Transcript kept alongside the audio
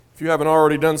If you haven't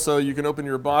already done so, you can open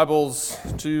your Bibles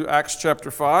to Acts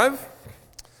chapter 5.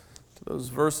 To those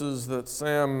verses that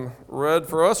Sam read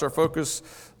for us, our focus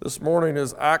this morning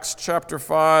is Acts chapter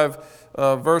 5,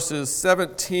 verses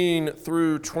 17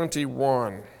 through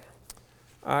 21.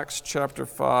 Acts chapter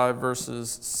 5,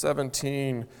 verses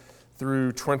 17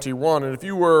 through 21. And if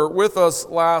you were with us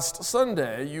last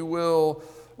Sunday, you will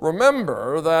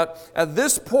remember that at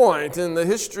this point in the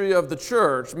history of the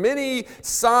church, many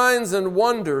signs and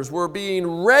wonders were being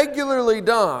regularly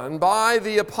done by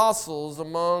the apostles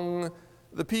among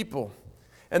the people.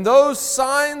 And those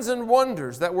signs and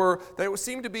wonders that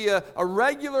seemed to be a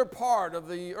regular part of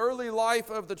the early life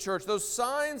of the church, those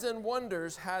signs and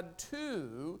wonders had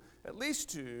at least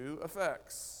two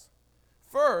effects.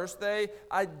 First, they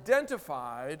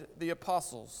identified the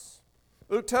apostles.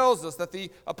 Luke tells us that the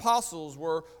apostles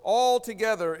were all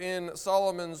together in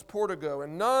Solomon's portico,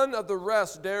 and none of the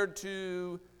rest dared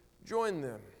to join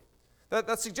them.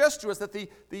 That suggests to us that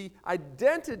the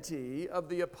identity of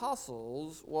the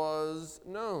apostles was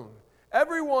known.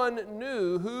 Everyone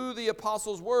knew who the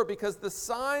apostles were because the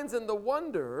signs and the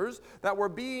wonders that were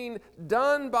being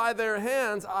done by their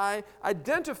hands, I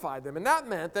identified them. And that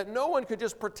meant that no one could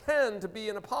just pretend to be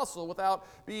an apostle without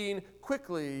being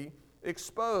quickly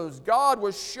exposed. God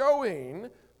was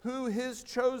showing who his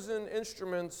chosen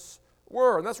instruments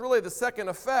were. And that's really the second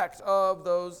effect of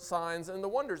those signs and the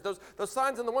wonders. Those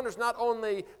signs and the wonders not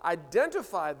only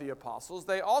identified the apostles,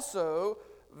 they also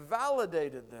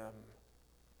validated them.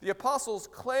 The apostles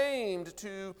claimed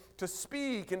to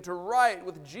speak and to write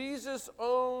with Jesus'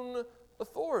 own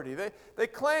authority. They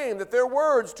claimed that their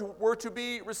words were to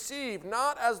be received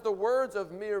not as the words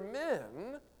of mere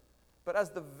men, but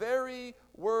as the very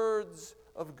words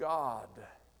of God.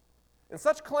 And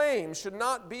such claims should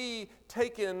not be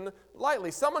taken lightly.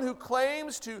 Someone who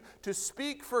claims to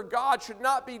speak for God should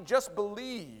not be just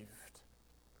believed.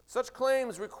 Such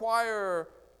claims require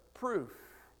proof.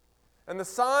 And the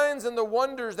signs and the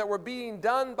wonders that were being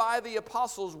done by the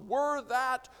apostles were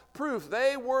that proof.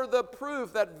 They were the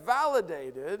proof that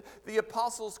validated the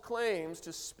apostles' claims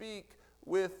to speak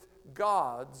with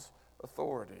God's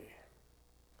authority.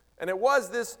 And it was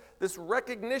this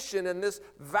recognition and this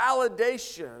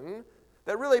validation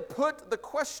that really put the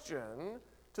question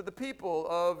to the people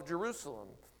of Jerusalem,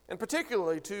 and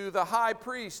particularly to the high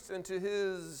priest and to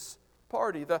his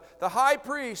party. The high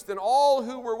priest and all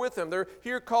who were with him, they're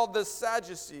here called the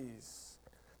Sadducees.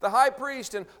 The high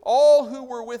priest and all who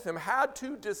were with him had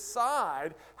to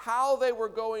decide how they were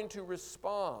going to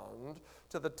respond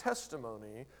to the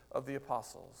testimony of the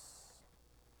apostles.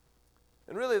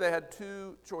 And really, they had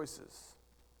two choices.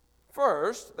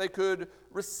 First, they could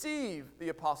receive the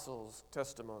apostles'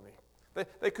 testimony.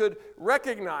 They could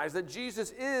recognize that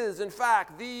Jesus is, in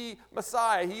fact, the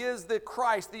Messiah. He is the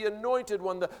Christ, the anointed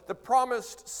one, the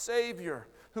promised Savior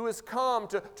who has come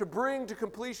to bring to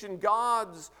completion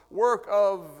God's work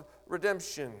of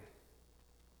redemption.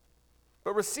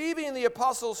 But receiving the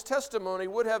apostles' testimony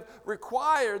would have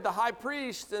required the high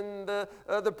priest and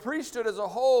the priesthood as a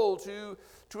whole to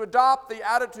adopt the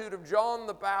attitude of John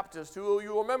the Baptist, who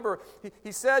you remember,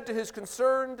 he said to his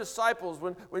concerned disciples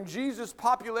when Jesus'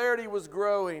 popularity was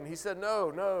growing, he said,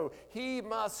 no, he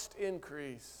must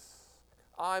increase.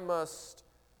 I must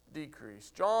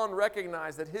decrease. John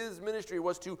recognized that his ministry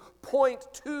was to point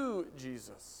to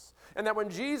Jesus. And that when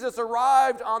Jesus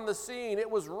arrived on the scene,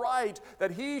 it was right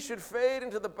that he should fade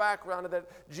into the background and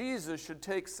that Jesus should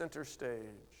take center stage.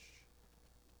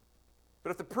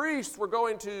 But if the priests were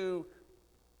going to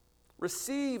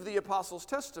receive the apostles'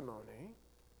 testimony,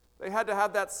 they had to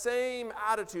have that same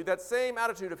attitude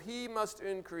of he must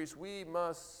increase, we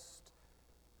must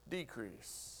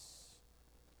decrease.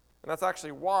 And that's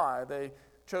actually why they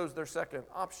chose their second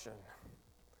option.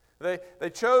 They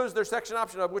chose their second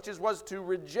option, which was to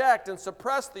reject and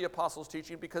suppress the apostles'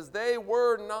 teaching because they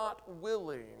were not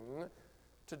willing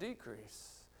to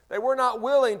decrease. They were not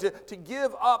willing to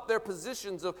give up their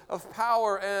positions of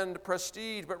power and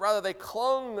prestige, but rather they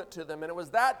clung to them. And it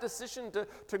was that decision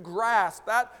to grasp,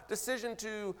 that decision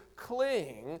to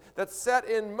cling, that set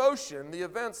in motion the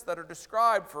events that are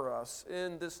described for us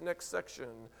in this next section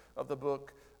of the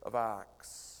book of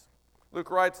Acts. Luke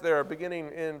writes there,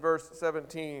 beginning in verse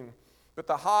 17, But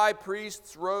the high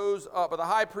priest rose up,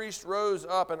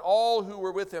 and all who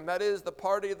were with him, that is, the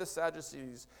party of the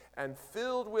Sadducees, and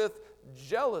filled with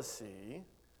jealousy,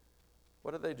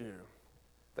 what did they do?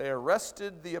 They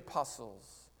arrested the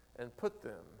apostles and put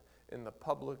them in the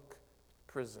public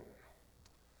prison.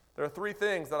 There are three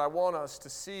things that I want us to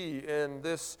see in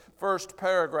this first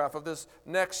paragraph of this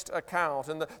next account.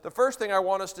 And the first thing I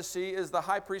want us to see is the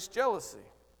high priest's jealousy.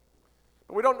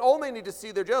 We don't only need to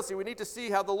see their jealousy, we need to see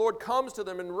how the Lord comes to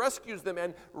them and rescues them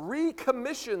and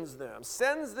recommissions them,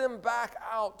 sends them back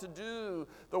out to do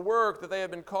the work that they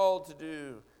have been called to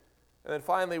do. And then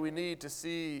finally, we need to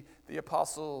see the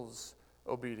apostles'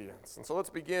 obedience. And so let's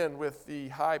begin with the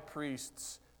high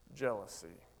priest's jealousy.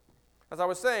 As I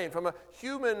was saying, from a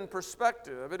human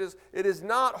perspective, it is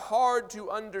not hard to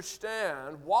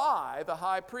understand why the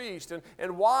high priest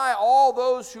and why all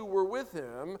those who were with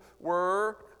him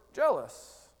were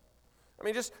jealous. I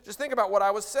mean, just think about what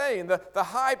I was saying. The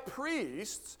high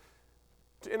priests,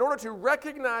 in order to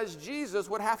recognize Jesus,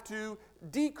 would have to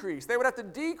decrease. They would have to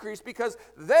decrease because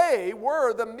they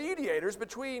were the mediators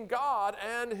between God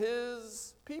and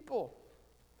his people.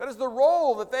 That is the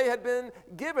role that they had been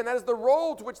given. That is the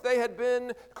role to which they had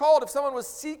been called. If someone was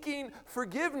seeking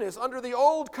forgiveness under the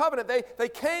old covenant, they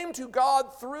came to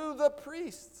God through the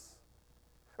priests.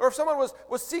 Or if someone was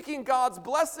seeking God's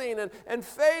blessing and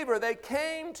favor, they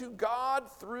came to God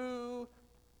through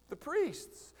the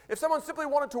priests. If someone simply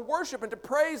wanted to worship and to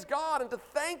praise God and to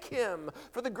thank him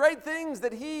for the great things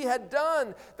that he had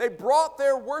done, they brought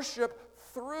their worship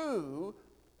through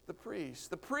the priests.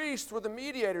 The priests were the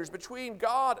mediators between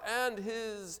God and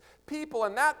his people,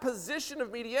 and that position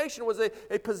of mediation was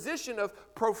a position of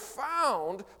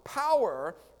profound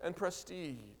power and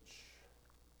prestige.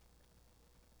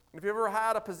 If you ever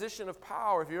had a position of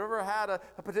power, if you ever had a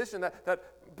position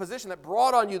that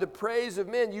brought on you the praise of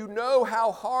men, you know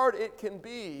how hard it can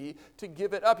be to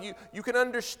give it up. You can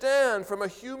understand from a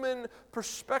human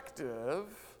perspective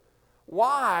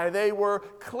why they were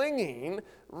clinging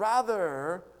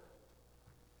rather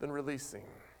than releasing.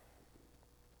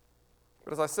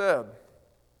 But as I said,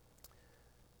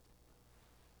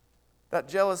 that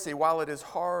jealousy, while it is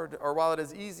hard or while it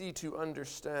is easy to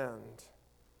understand,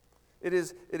 it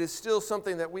is still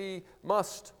something that we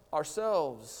must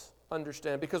ourselves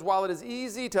understand. Because while it is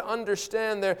easy to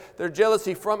understand their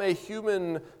jealousy from a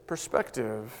human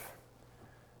perspective,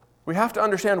 we have to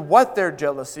understand what their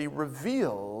jealousy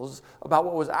reveals about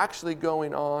what was actually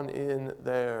going on in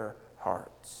their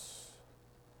hearts.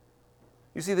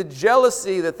 You see, the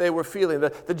jealousy that they were feeling,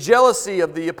 the jealousy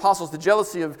of the apostles, the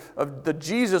jealousy of the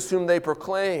Jesus whom they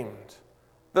proclaimed,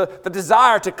 the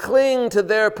desire to cling to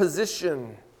their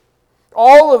position,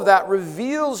 all of that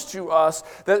reveals to us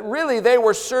that really they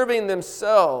were serving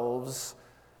themselves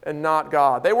and not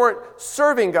God. They weren't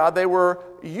serving God, they were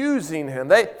using him.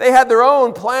 They had their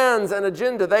own plans and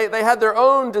agenda. They had their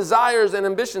own desires and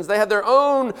ambitions. They had their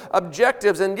own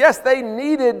objectives. And yes, they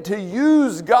needed to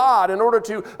use God in order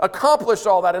to accomplish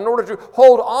all that, in order to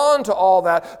hold on to all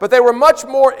that. But they were much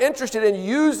more interested in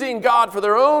using God for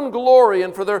their own glory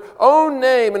and for their own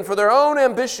name and for their own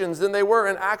ambitions than they were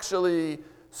in actually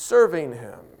serving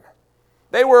him.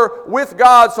 They were with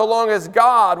God so long as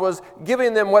God was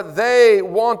giving them what they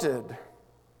wanted.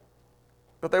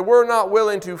 But they were not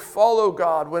willing to follow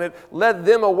God when it led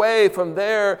them away from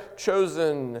their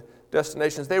chosen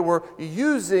destinations. They were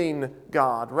using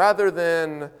God rather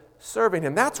than serving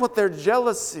him. That's what their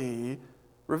jealousy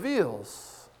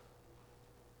reveals.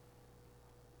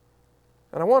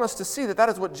 And I want us to see that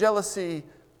is what jealousy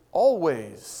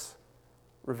always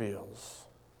reveals.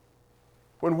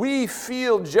 When we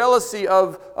feel jealousy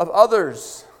of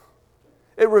others,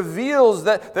 it reveals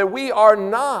that we are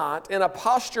not in a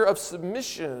posture of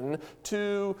submission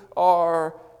to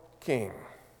our King.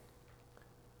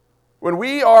 When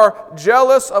we are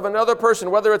jealous of another person,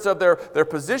 whether it's of their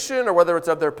position or whether it's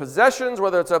of their possessions,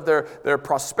 whether it's of their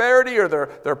prosperity or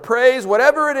their praise,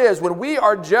 whatever it is, when we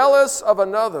are jealous of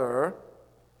another,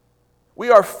 we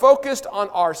are focused on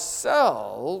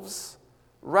ourselves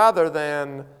rather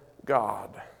than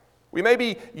God. We may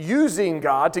be using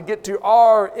God to get to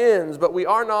our ends, but we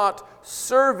are not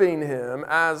serving him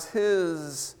as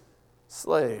his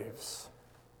slaves.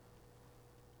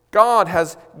 God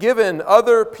has given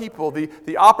other people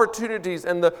the opportunities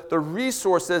and the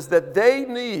resources that they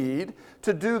need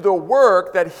to do the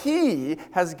work that he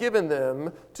has given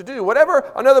them to do.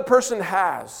 Whatever another person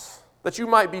has that you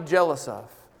might be jealous of,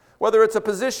 whether it's a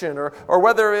position or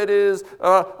whether it is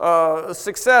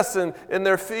success in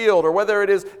their field or whether it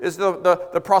is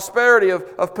the prosperity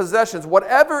of possessions,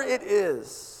 whatever it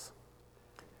is,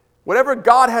 whatever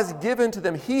God has given to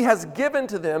them, he has given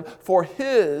to them for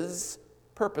his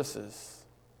purposes.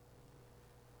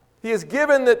 He has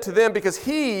given it to them because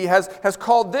he has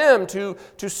called them to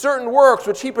certain works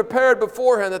which he prepared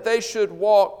beforehand that they should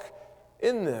walk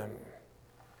in them.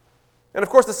 And of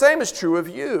course, the same is true of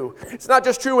you. It's not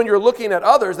just true when you're looking at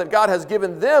others that God has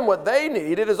given them what they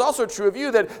need. It is also true of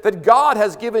you that God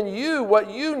has given you what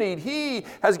you need. He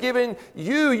has given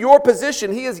you your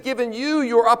position. He has given you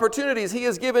your opportunities. He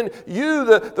has given you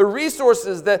the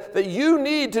resources that you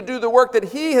need to do the work that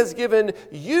He has given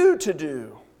you to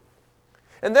do.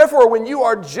 And therefore, when you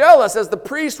are jealous, as the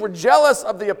priests were jealous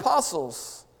of the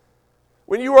apostles,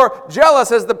 when you are jealous,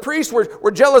 as the priests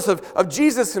were jealous of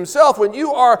Jesus Himself, when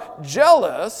you are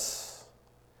jealous,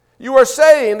 you are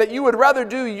saying that you would rather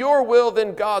do your will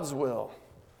than God's will.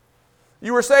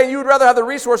 You are saying you would rather have the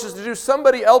resources to do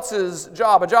somebody else's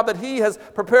job, a job that He has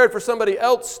prepared for somebody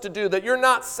else to do, that you're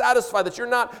not satisfied, that you're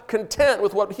not content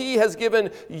with what He has given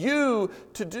you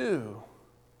to do.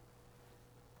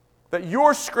 That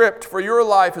your script for your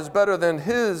life is better than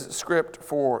His script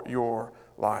for your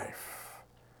life.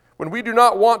 When we do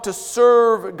not want to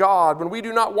serve God, when we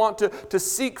do not want to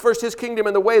seek first His kingdom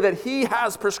in the way that He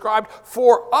has prescribed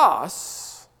for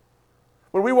us,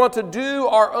 when we want to do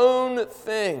our own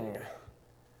thing,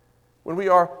 when we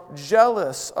are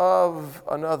jealous of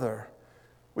another,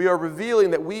 we are revealing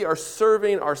that we are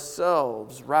serving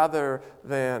ourselves rather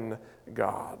than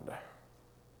God.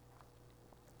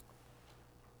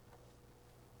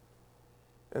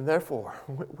 And therefore,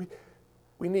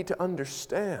 we need to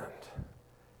understand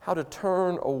how to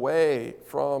turn away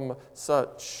from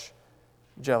such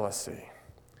jealousy.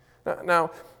 Now,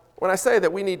 when I say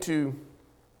that we need to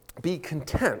be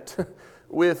content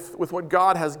with what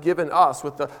God has given us,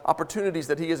 with the opportunities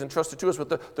that He has entrusted to us, with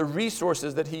the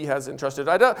resources that He has entrusted,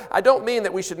 I don't mean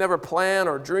that we should never plan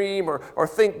or dream or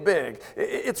think big.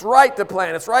 It's right to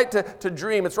plan. It's right to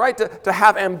dream. It's right to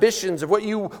have ambitions of what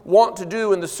you want to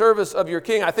do in the service of your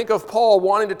King. I think of Paul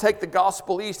wanting to take the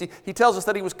gospel east. He tells us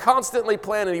that he was constantly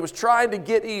planning. He was trying to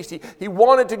get east. He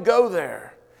wanted to go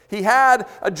there. He had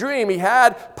a dream. He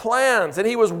had plans, and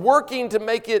he was working to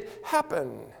make it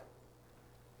happen.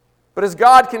 But as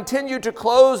God continued to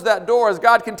close that door, as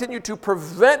God continued to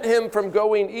prevent him from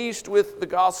going east with the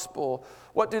gospel,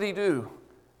 what did he do?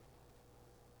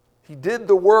 He did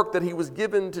the work that he was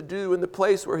given to do in the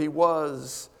place where he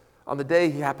was on the day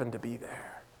he happened to be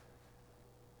there.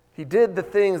 He did the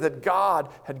things that God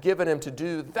had given him to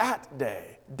do that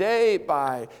day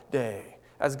by day,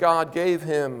 as God gave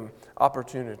him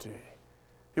opportunity.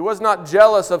 He was not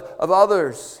jealous of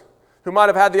others who might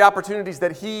have had the opportunities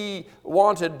that he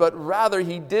wanted, but rather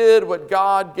he did what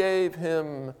God gave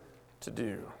him to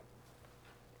do.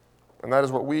 And that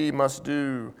is what we must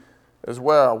do as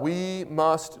well. We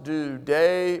must do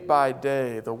day by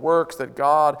day the works that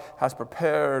God has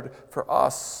prepared for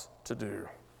us to do.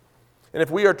 And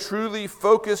if we are truly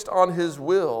focused on His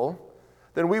will,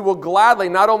 then we will gladly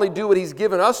not only do what He's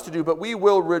given us to do, but we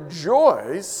will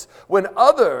rejoice when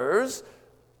others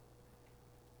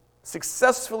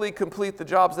successfully complete the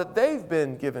jobs that they've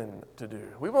been given to do.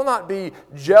 We will not be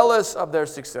jealous of their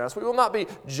success. We will not be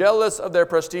jealous of their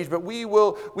prestige, but we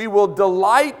will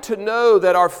delight to know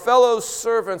that our fellow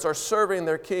servants are serving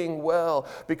their King well,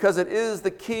 because it is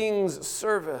the King's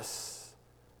service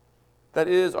that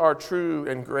is our true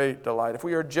and great delight. If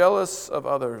we are jealous of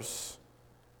others,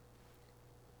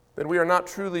 then we are not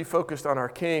truly focused on our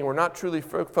King. We're not truly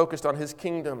focused on His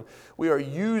kingdom. We are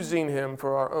using Him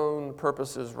for our own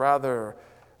purposes rather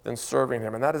than serving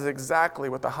Him. And that is exactly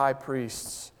what the high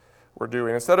priests were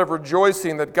doing. Instead of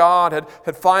rejoicing that God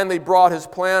had finally brought His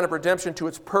plan of redemption to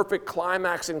its perfect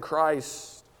climax in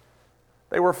Christ,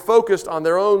 they were focused on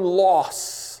their own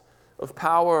loss of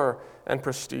power and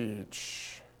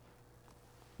prestige.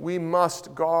 We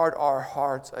must guard our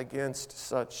hearts against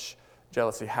such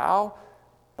jealousy. How?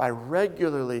 By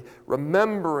regularly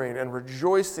remembering and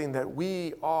rejoicing that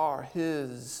we are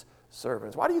His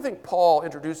servants. Why do you think Paul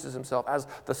introduces himself as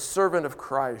the servant of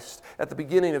Christ at the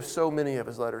beginning of so many of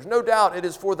his letters? No doubt it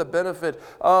is for the benefit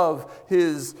of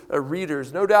his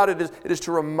readers. No doubt it is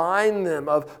to remind them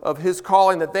of his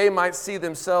calling, that they might see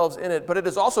themselves in it. But it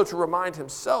is also to remind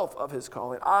himself of his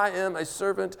calling. I am a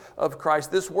servant of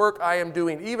Christ. This work I am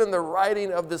doing, even the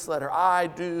writing of this letter, I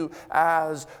do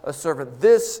as a servant.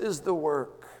 This is the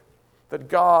work that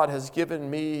God has given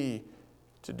me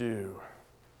to do.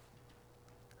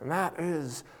 And that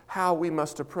is how we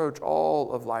must approach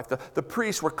all of life. The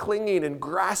priests were clinging and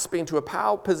grasping to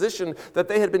a position that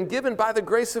they had been given by the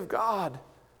grace of God,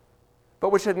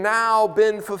 but which had now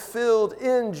been fulfilled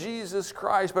in Jesus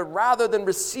Christ. But rather than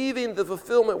receiving the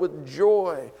fulfillment with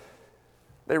joy,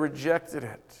 they rejected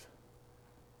it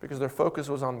because their focus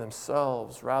was on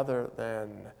themselves rather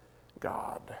than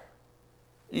God.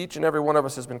 Each and every one of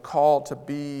us has been called to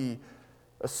be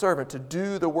a servant to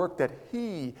do the work that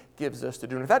He gives us to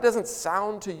do. And if that doesn't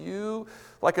sound to you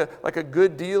like a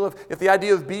good deal, if the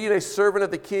idea of being a servant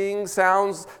of the King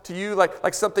sounds to you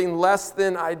like something less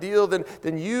than ideal,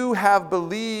 then you have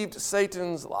believed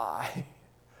Satan's lie.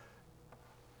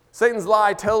 Satan's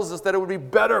lie tells us that it would be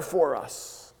better for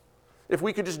us if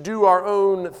we could just do our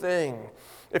own thing,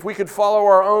 if we could follow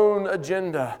our own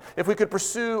agenda, if we could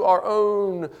pursue our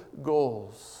own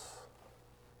goals.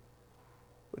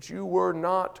 But you were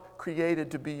not created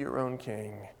to be your own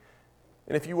king.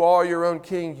 And if you are your own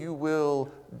king, you will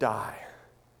die.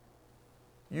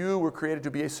 You were created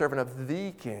to be a servant of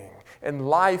the King, and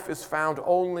life is found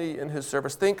only in His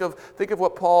service. Think of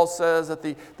what Paul says at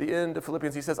the end of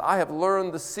Philippians. He says, I have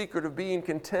learned the secret of being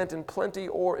content in plenty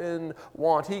or in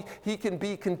want. He can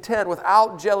be content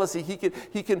without jealousy. He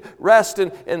can rest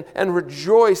and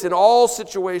rejoice in all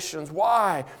situations.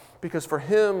 Why? Because for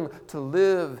him to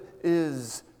live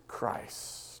is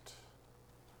Christ.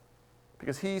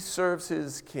 Because he serves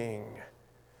his King,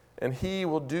 and he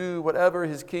will do whatever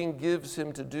his King gives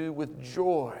him to do with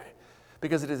joy,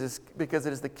 because it is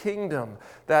the kingdom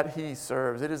that he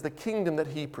serves. It is the kingdom that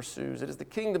he pursues. It is the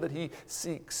kingdom that he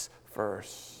seeks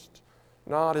first,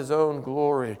 not his own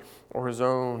glory or his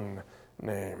own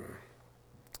name.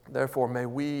 Therefore, may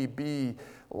we be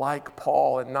like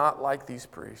Paul and not like these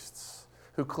priests,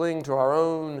 who cling to our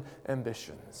own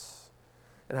ambitions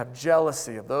and have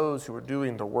jealousy of those who are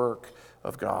doing the work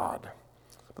of God.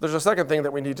 But there's a second thing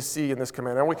that we need to see in this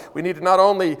command. And we need to not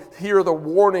only hear the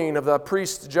warning of the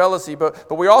priest's jealousy, but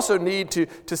we also need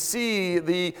to see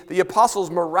the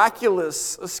apostles'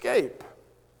 miraculous escape.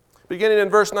 Beginning in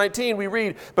verse 19, we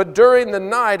read, But during the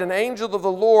night an angel of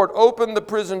the Lord opened the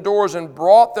prison doors and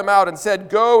brought them out and said,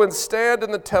 Go and stand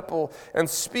in the temple and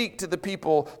speak to the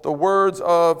people the words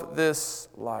of this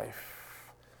life.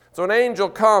 So an angel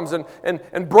comes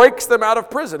and breaks them out of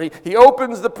prison. He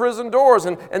opens the prison doors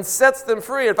and sets them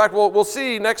free. In fact, we'll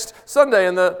see next Sunday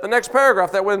in the next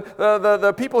paragraph that when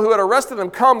the people who had arrested them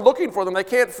come looking for them, they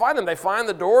can't find them. They find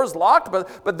the doors locked,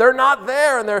 but they're not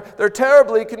there, and they're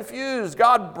terribly confused.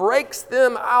 God breaks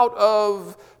them out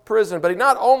of prison. But he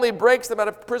not only breaks them out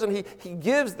of prison, he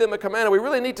gives them a command. And we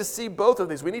really need to see both of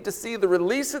these. We need to see the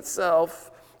release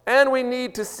itself, and we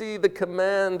need to see the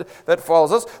command that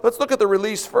follows. Let's look at the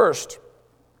release first.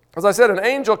 As I said, an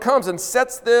angel comes and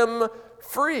sets them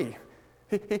free.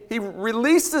 He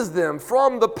releases them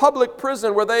from the public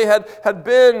prison where they had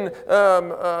been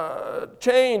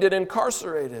chained and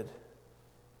incarcerated.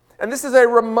 And this is a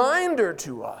reminder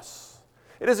to us.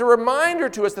 It is a reminder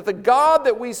to us that the God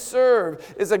that we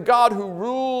serve is a God who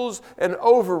rules and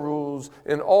overrules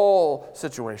in all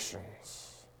situations.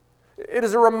 It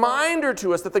is a reminder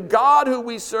to us that the God who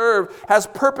we serve has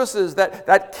purposes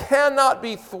that cannot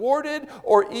be thwarted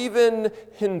or even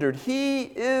hindered. He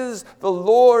is the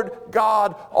Lord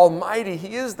God Almighty.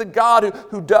 He is the God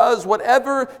who does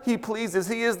whatever He pleases.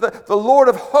 He is the Lord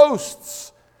of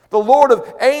hosts, the Lord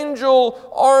of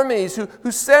angel armies,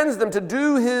 who sends them to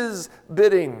do His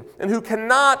bidding and who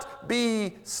cannot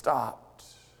be stopped.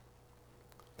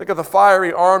 Think of the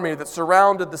fiery army that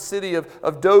surrounded the city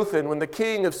of Dothan when the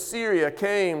king of Syria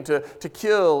came to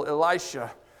kill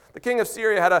Elisha. The king of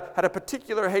Syria had a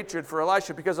particular hatred for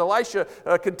Elisha because Elisha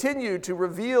continued to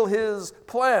reveal his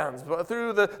plans.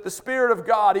 Through the Spirit of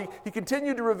God, he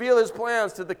continued to reveal his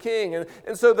plans to the king.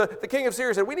 And so the king of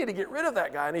Syria said, we need to get rid of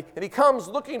that guy. And he comes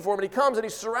looking for him, and he comes and he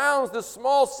surrounds this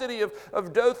small city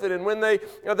of Dothan. And when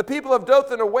the people of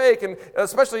Dothan awake, and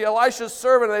especially Elisha's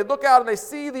servant, and they look out and they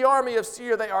see the army of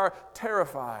Syria, they are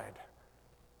terrified.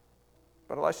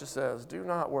 But Elisha says, do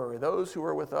not worry. Those who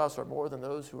are with us are more than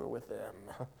those who are with them.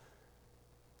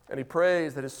 And he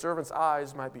prays that his servant's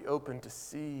eyes might be opened to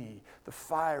see the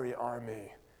fiery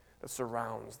army that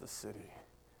surrounds the city.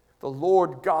 The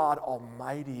Lord God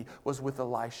Almighty was with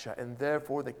Elisha, and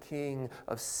therefore the king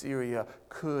of Syria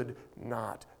could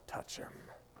not touch him.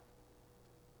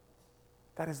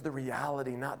 That is the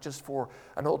reality, not just for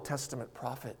an Old Testament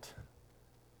prophet.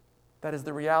 That is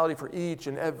the reality for each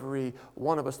and every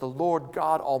one of us. The Lord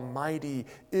God Almighty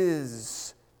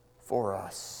is for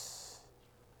us.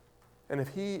 And if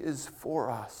He is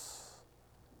for us,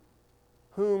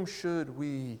 whom should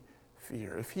we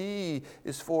fear? If He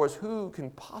is for us, who can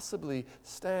possibly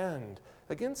stand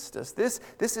against us? This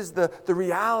is the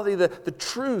reality, the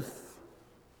truth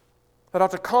that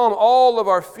ought to calm all of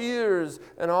our fears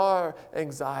and our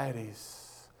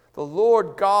anxieties. The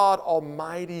Lord God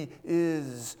Almighty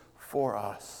is for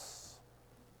us.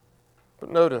 But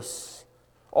notice,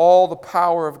 all the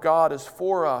power of God is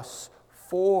for us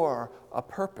for a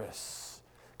purpose.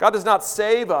 God does not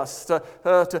save us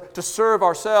to serve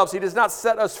ourselves. He does not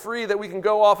set us free that we can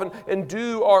go off and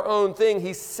do our own thing.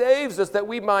 He saves us that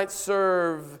we might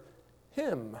serve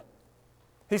Him.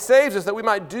 He saves us that we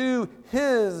might do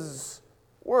His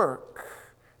work.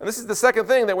 And this is the second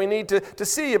thing that we need to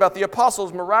see about the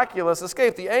apostles' miraculous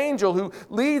escape. The angel who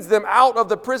leads them out of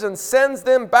the prison sends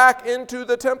them back into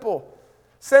the temple,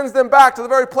 sends them back to the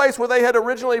very place where they had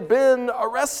originally been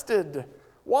arrested.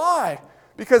 Why?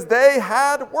 Because they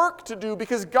had work to do,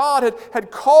 because God had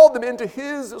called them into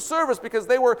His service, because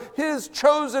they were His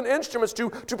chosen instruments to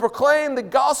proclaim the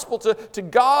gospel to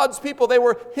God's people. They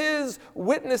were His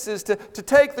witnesses to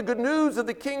take the good news of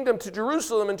the kingdom to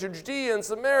Jerusalem and to Judea and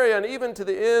Samaria and even to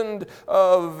the end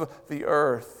of the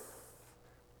earth.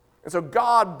 And so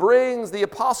God brings the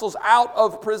apostles out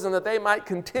of prison that they might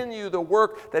continue the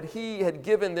work that He had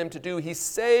given them to do. He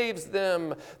saves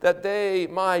them that they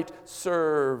might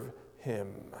serve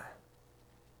Him.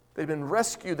 They've been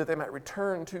rescued that they might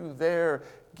return to their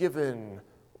given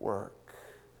work.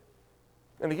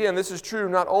 And again, this is true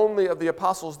not only of the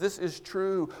apostles, this is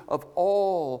true of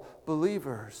all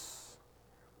believers.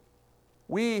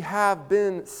 We have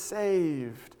been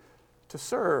saved to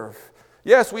serve.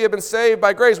 Yes, we have been saved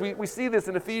by grace. We see this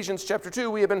in Ephesians chapter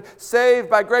 2. We have been saved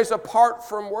by grace apart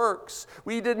from works.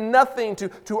 We did nothing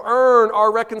to earn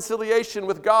our reconciliation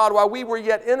with God. While we were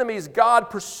yet enemies,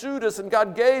 God pursued us, and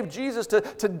God gave Jesus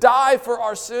to die for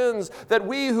our sins, that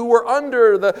we who were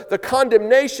under the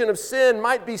condemnation of sin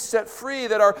might be set free,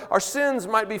 that our sins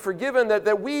might be forgiven,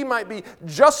 that we might be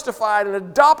justified and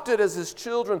adopted as His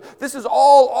children. This is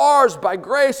all ours by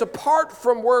grace, apart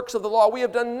from works of the law. We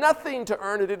have done nothing to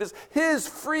earn it. It is His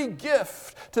free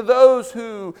gift to those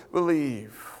who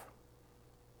believe.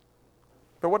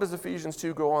 But what does Ephesians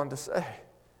 2 go on to say?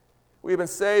 We have been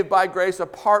saved by grace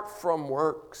apart from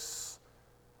works,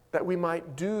 that we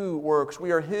might do works.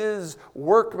 We are His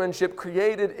workmanship,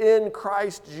 created in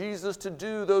Christ Jesus to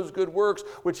do those good works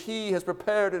which He has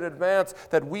prepared in advance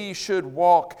that we should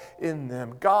walk in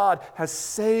them. God has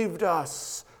saved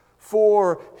us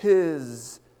for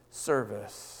His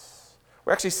service.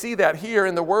 We actually see that here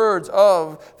in the words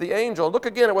of the angel. Look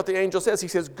again at what the angel says. He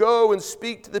says, "Go and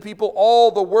speak to the people all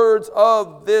the words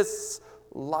of this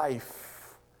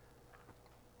life."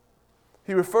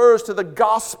 He refers to the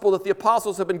gospel that the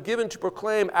apostles have been given to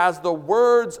proclaim as the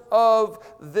words of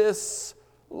this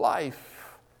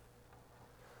life.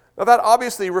 Now that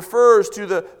obviously refers to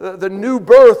the new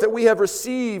birth that we have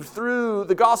received through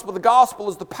the gospel. The gospel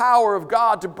is the power of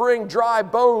God to bring dry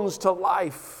bones to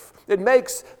life. It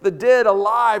makes the dead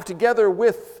alive together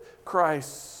with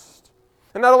Christ.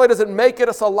 And not only does it make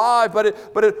us alive, but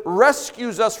it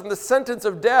rescues us from the sentence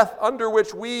of death under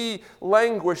which we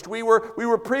languished. We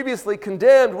were previously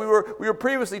condemned. We were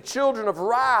previously children of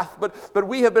wrath, but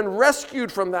we have been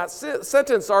rescued from that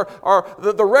sentence.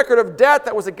 The record of debt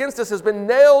that was against us has been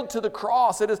nailed to the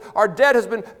cross. Our debt has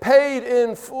been paid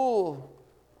in full.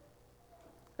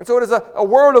 And so it is a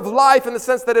word of life in the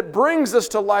sense that it brings us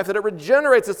to life, that it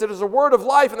regenerates us. It is a word of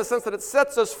life in the sense that it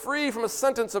sets us free from a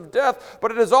sentence of death, but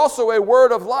it is also a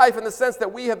word of life in the sense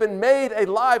that we have been made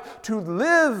alive to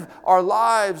live our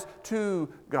lives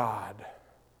to God.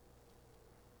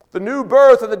 The new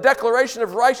birth and the declaration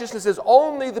of righteousness is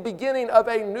only the beginning of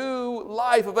a new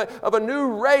life, of a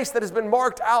new race that has been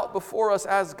marked out before us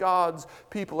as God's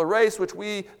people, a race which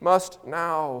we must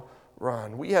now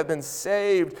run. We have been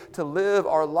saved to live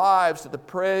our lives to the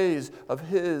praise of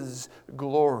His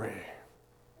glory.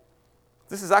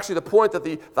 This is actually the point that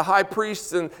the high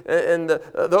priests and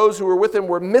those who were with him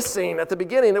were missing at the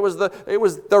beginning. It was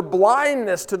their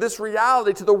blindness to this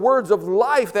reality, to the words of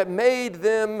life that made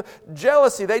them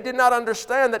jealousy. They did not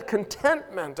understand that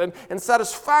contentment and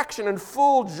satisfaction and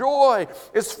full joy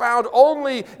is found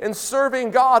only in serving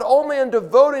God, only in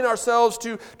devoting ourselves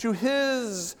to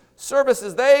His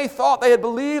services. They thought they had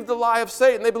believed the lie of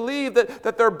Satan. They believed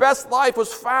that their best life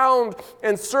was found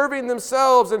in serving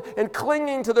themselves and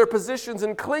clinging to their positions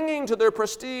and clinging to their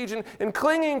prestige and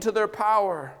clinging to their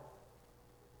power.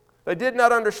 They did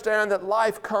not understand that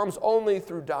life comes only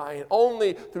through dying,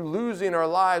 only through losing our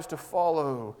lives to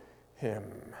follow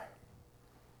Him.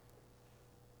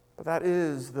 But that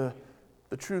is the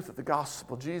truth of the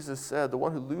gospel. Jesus said, "The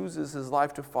one who loses his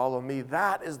life to follow me,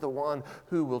 that is the one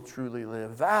who will truly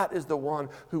live. That is the one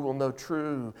who will know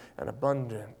true and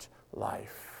abundant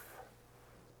life."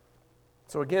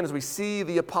 So again, as we see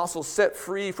the apostles set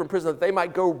free from prison, that they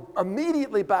might go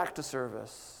immediately back to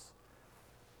service,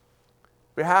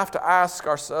 we have to ask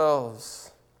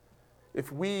ourselves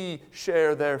if we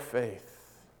share their faith.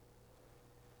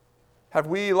 Have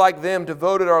we, like them,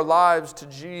 devoted our lives to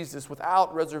Jesus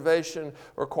without reservation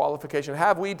or qualification?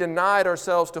 Have we denied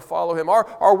ourselves to follow Him?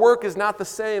 Our work is not the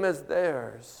same as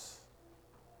theirs.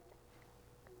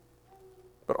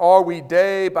 But are we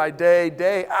day by day,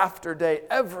 day after day,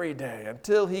 every day,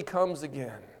 until He comes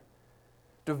again,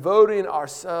 devoting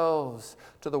ourselves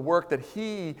to the work that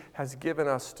He has given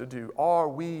us to do? Are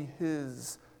we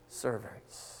His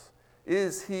servants?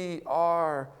 Is He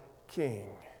our King?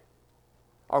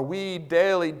 Are we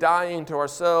daily dying to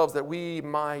ourselves that we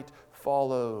might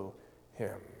follow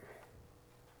Him?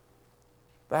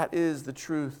 That is the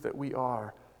truth that we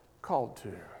are called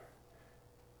to.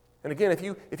 And again, if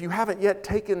you haven't yet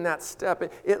taken that step,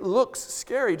 it looks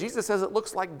scary. Jesus says it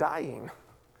looks like dying.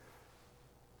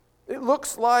 It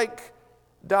looks like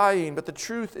dying, but the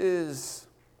truth is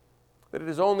that it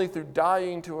is only through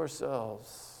dying to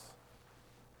ourselves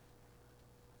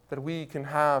that we can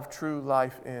have true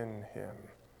life in Him.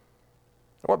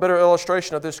 What better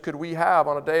illustration of this could we have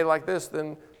on a day like this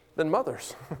than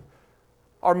mothers?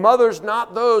 Are mothers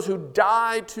not those who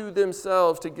die to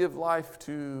themselves to give life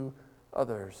to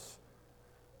others?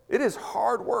 It is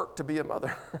hard work to be a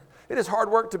mother. It is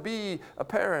hard work to be a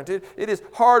parent. It is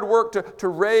hard work to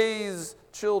raise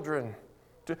children,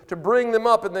 to bring them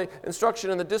up in the instruction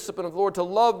and the discipline of the Lord, to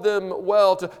love them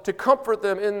well, to comfort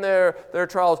them in their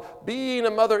trials. Being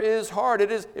a mother is hard.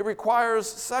 It requires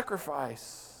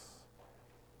sacrifice.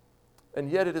 And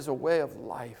yet it is a way of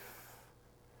life.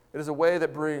 It is a way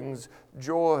that brings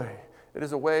joy. It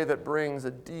is a way that brings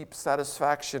a deep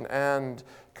satisfaction and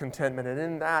contentment. And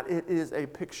in that, it is a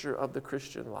picture of the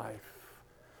Christian life.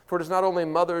 For it is not only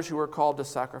mothers who are called to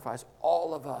sacrifice.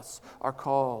 All of us are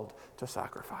called to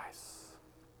sacrifice.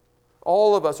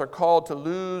 All of us are called to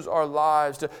lose our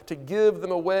lives, to give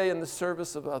them away in the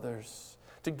service of others,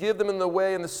 to give them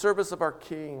away in the service of our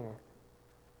King,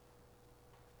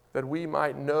 that we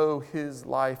might know His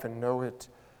life and know it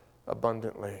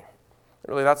abundantly.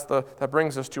 Really, that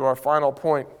brings us to our final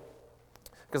point,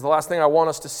 because the last thing I want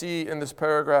us to see in this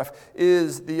paragraph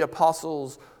is the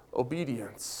apostles'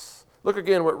 obedience. Look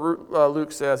again what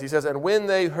Luke says. He says, "And when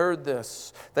they heard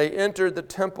this, they entered the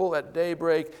temple at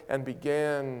daybreak and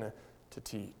began to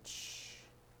teach."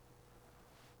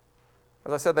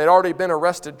 As I said, they'd already been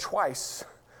arrested twice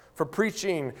for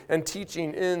preaching and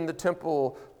teaching in the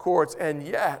temple courts, and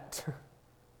yet,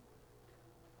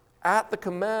 at the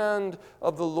command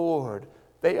of the Lord,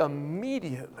 they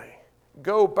immediately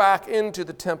go back into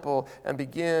the temple and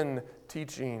begin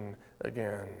teaching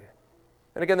again.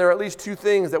 And again, there are at least two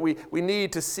things that we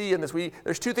need to see in this.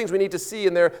 There's two things we need to see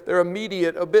in their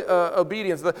immediate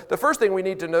obedience. The first thing we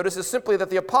need to notice is simply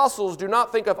that the apostles do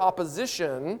not think of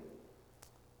opposition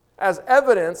as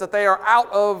evidence that they are out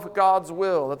of God's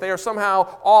will, that they are somehow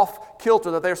off kilter,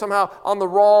 that they are somehow on the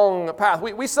wrong path.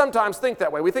 We sometimes think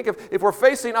that way. We think if we're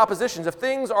facing oppositions, if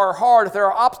things are hard, if there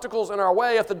are obstacles in our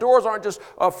way, if the doors aren't just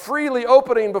freely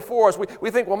opening before us, we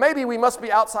think, well, maybe we must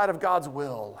be outside of God's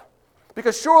will.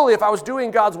 Because surely if I was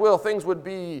doing God's will, things would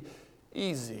be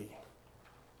easy.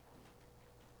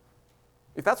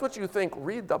 If that's what you think,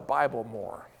 read the Bible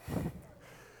more.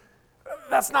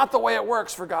 That's not the way it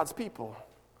works for God's people.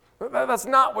 That's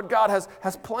not what God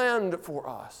has planned for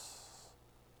us.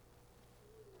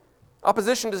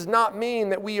 Opposition does not mean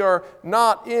that we are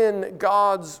not in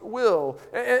God's will.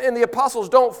 And the apostles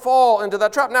don't fall into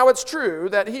that trap. Now, it's true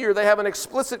that here they have an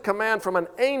explicit command from an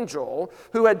angel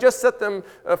who had just set them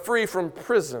free from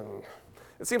prison.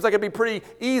 It seems like it'd be pretty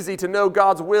easy to know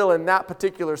God's will in that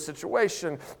particular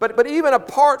situation. But even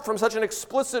apart from such an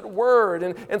explicit word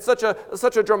in such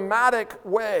a dramatic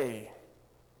way,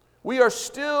 we are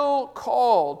still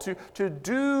called to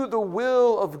do the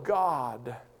will of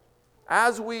God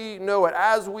as we know it,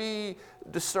 as we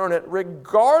discern it,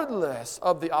 regardless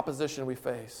of the opposition we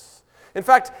face. In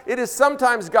fact, it is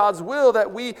sometimes God's will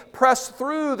that we press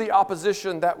through the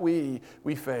opposition that we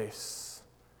face.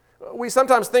 We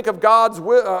sometimes think of God's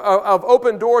will, of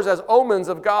open doors as omens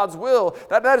of God's will.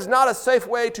 That is not a safe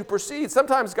way to proceed.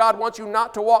 Sometimes God wants you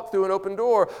not to walk through an open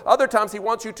door. Other times He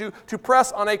wants you to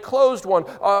press on a closed one.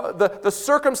 The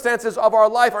circumstances of our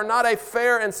life are not a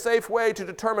fair and safe way to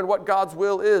determine what God's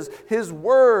will is. His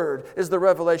Word is the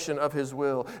revelation of His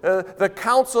will. The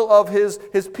counsel of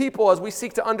His people, as we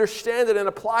seek to understand it and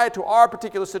apply it to our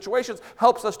particular situations,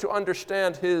 helps us to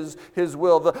understand His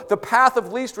will. The path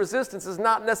of least resistance is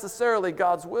not necessarily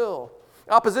God's will.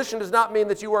 Opposition does not mean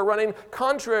that you are running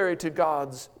contrary to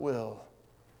God's will.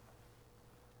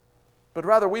 But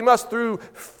rather, we must, through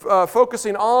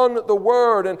focusing on the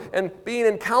Word and being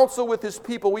in counsel with His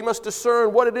people, we must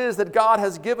discern what it is that God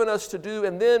has given us to do,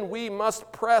 and then we must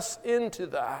press into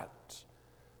that.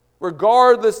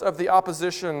 regardless of the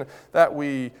opposition that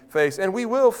we face. And we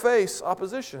will face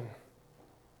opposition.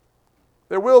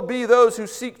 There will be those who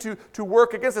seek to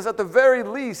work against us. At the very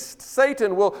least,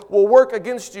 Satan will work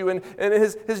against you, and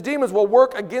his demons will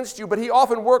work against you, but he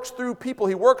often works through people.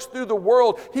 He works through the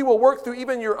world. He will work through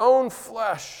even your own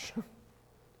flesh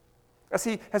as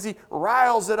he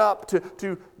riles it up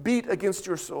to beat against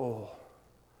your soul.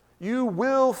 You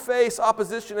will face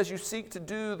opposition as you seek to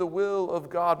do the will of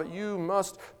God, but you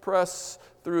must press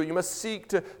through. You must seek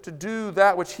to do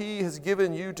that which He has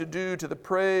given you to do to the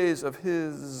praise of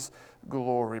His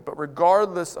glory. But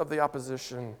regardless of the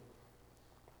opposition,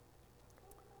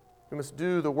 we must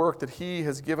do the work that He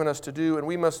has given us to do, and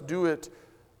we must do it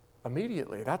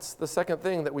immediately. That's the second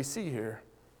thing that we see here.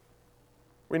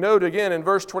 We note again in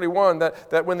verse 21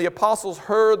 that when the apostles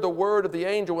heard the word of the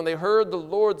angel, when they heard the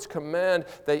Lord's command,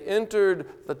 they entered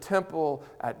the temple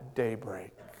at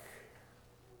daybreak.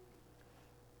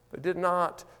 They did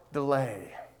not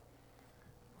delay.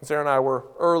 Sarah and I were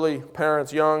early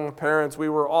parents, young parents. We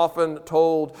were often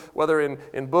told, whether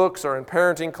in books or in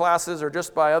parenting classes or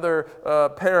just by other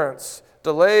parents,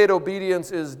 delayed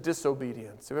obedience is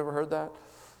disobedience. Have you ever heard that?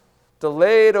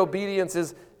 Delayed obedience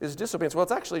is disobedience. Well,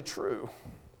 it's actually true.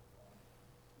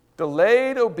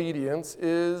 Delayed obedience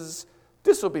is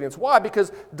disobedience. Why?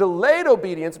 Because delayed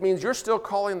obedience means you're still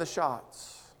calling the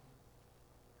shots.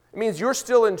 It means you're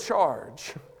still in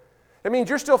charge. It means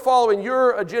you're still following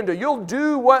your agenda. You'll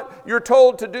do what you're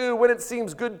told to do when it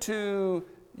seems good to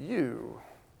you.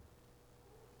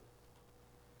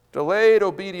 Delayed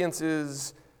obedience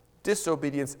is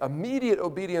disobedience. Immediate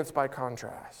obedience, by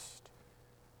contrast,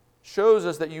 shows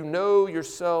us that you know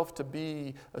yourself to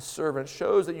be a servant,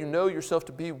 shows that you know yourself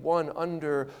to be one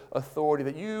under authority,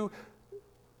 that you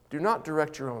do not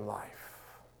direct your own life,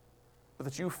 but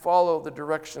that you follow the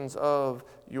directions of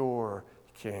your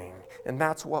King. And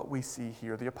that's what we see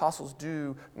here. The apostles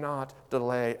do not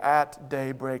delay. At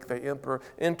daybreak, they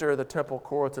enter the temple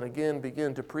courts and again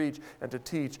begin to preach and to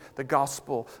teach the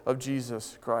gospel of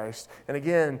Jesus Christ. And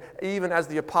again, even as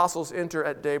the apostles enter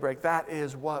at daybreak, that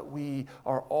is what we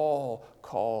are all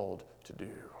called to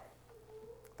do.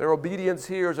 Their obedience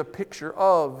here is a picture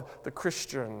of the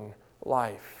Christian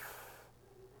life.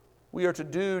 We are to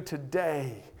do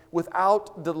today,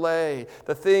 without delay,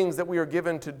 the things that we are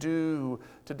given to do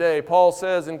today. Paul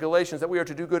says in Galatians that we are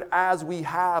to do good as we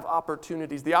have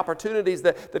opportunities. The opportunities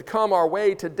that come our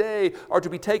way today are to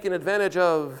be taken advantage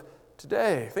of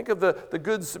today. Think of the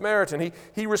Good Samaritan.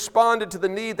 He responded to the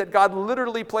need that God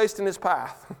literally placed in his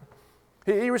path.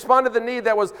 He responded to the need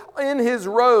that was in his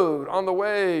road on the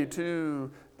way to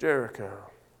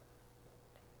Jericho.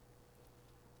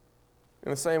 In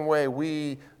the same way,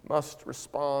 we must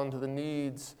respond to the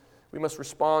needs. We must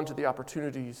respond to the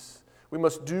opportunities. We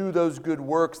must do those good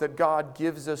works that God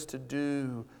gives us to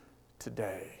do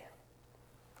today.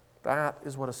 That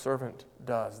is what a servant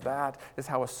does. That is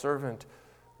how a servant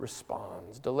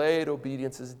responds. Delayed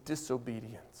obedience is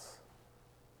disobedience.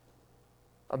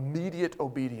 Immediate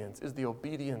obedience is the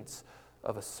obedience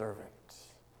of a servant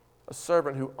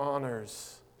who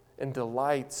honors and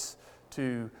delights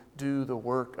to do the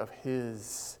work of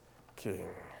his King.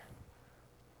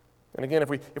 And again, if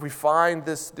we find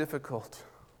this difficult,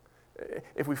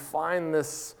 if we find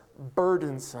this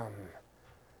burdensome,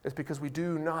 it's because we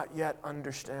do not yet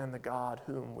understand the God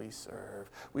whom we serve.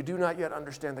 We do not yet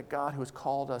understand the God who has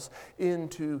called us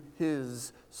into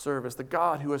His service, the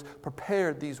God who has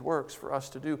prepared these works for us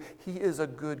to do. He is a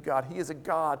good God. He is a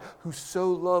God who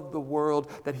so loved the world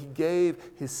that He gave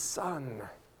His Son,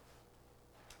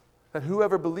 that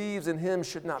whoever believes in Him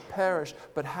should not perish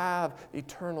but have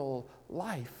eternal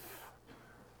life.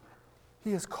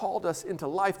 He has called us into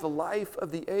life, the life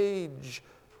of the age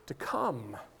to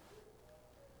come.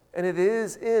 And it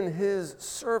is in His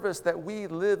service that we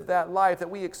live that life,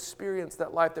 that we experience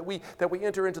that life, that we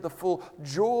enter into the full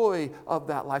joy of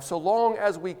that life. So long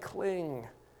as we cling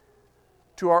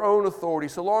to our own authority,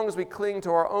 so long as we cling to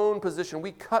our own position,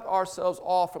 we cut ourselves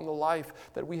off from the life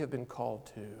that we have been called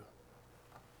to.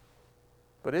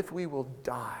 But if we will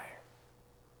die,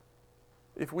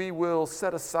 if we will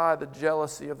set aside the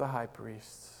jealousy of the high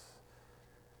priests,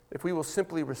 if we will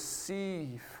simply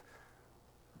receive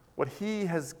what He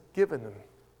has given them,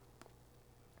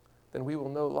 then we will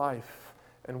know life,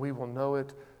 and we will know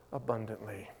it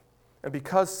abundantly. And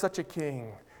because such a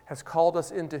King has called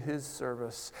us into His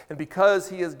service, and because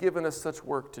He has given us such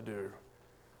work to do,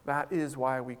 that is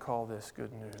why we call this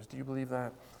good news. Do you believe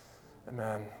that?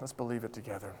 Amen. Let's believe it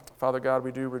together. Father God,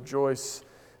 we do rejoice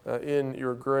in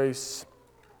Your grace.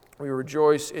 We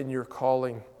rejoice in Your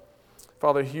calling.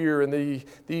 Father, here in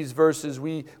these verses,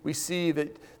 we see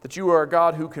that you are a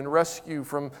God who can rescue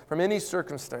from any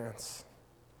circumstance.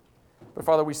 But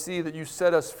Father, we see that you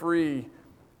set us free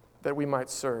that we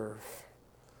might serve.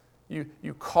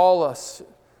 You call us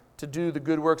to do the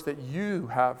good works that you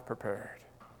have prepared.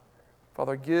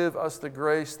 Father, give us the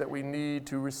grace that we need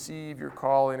to receive your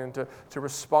calling and to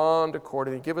respond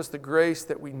accordingly. Give us the grace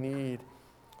that we need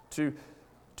to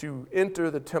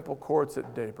enter the temple courts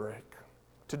at daybreak,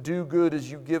 to do good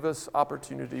as you give us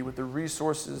opportunity with the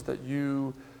resources that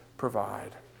you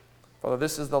provide. Father,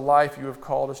 this is the life you have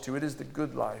called us to. It is the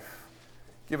good life.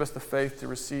 Give us the faith to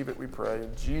receive it, we pray.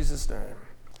 In Jesus' name,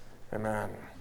 amen.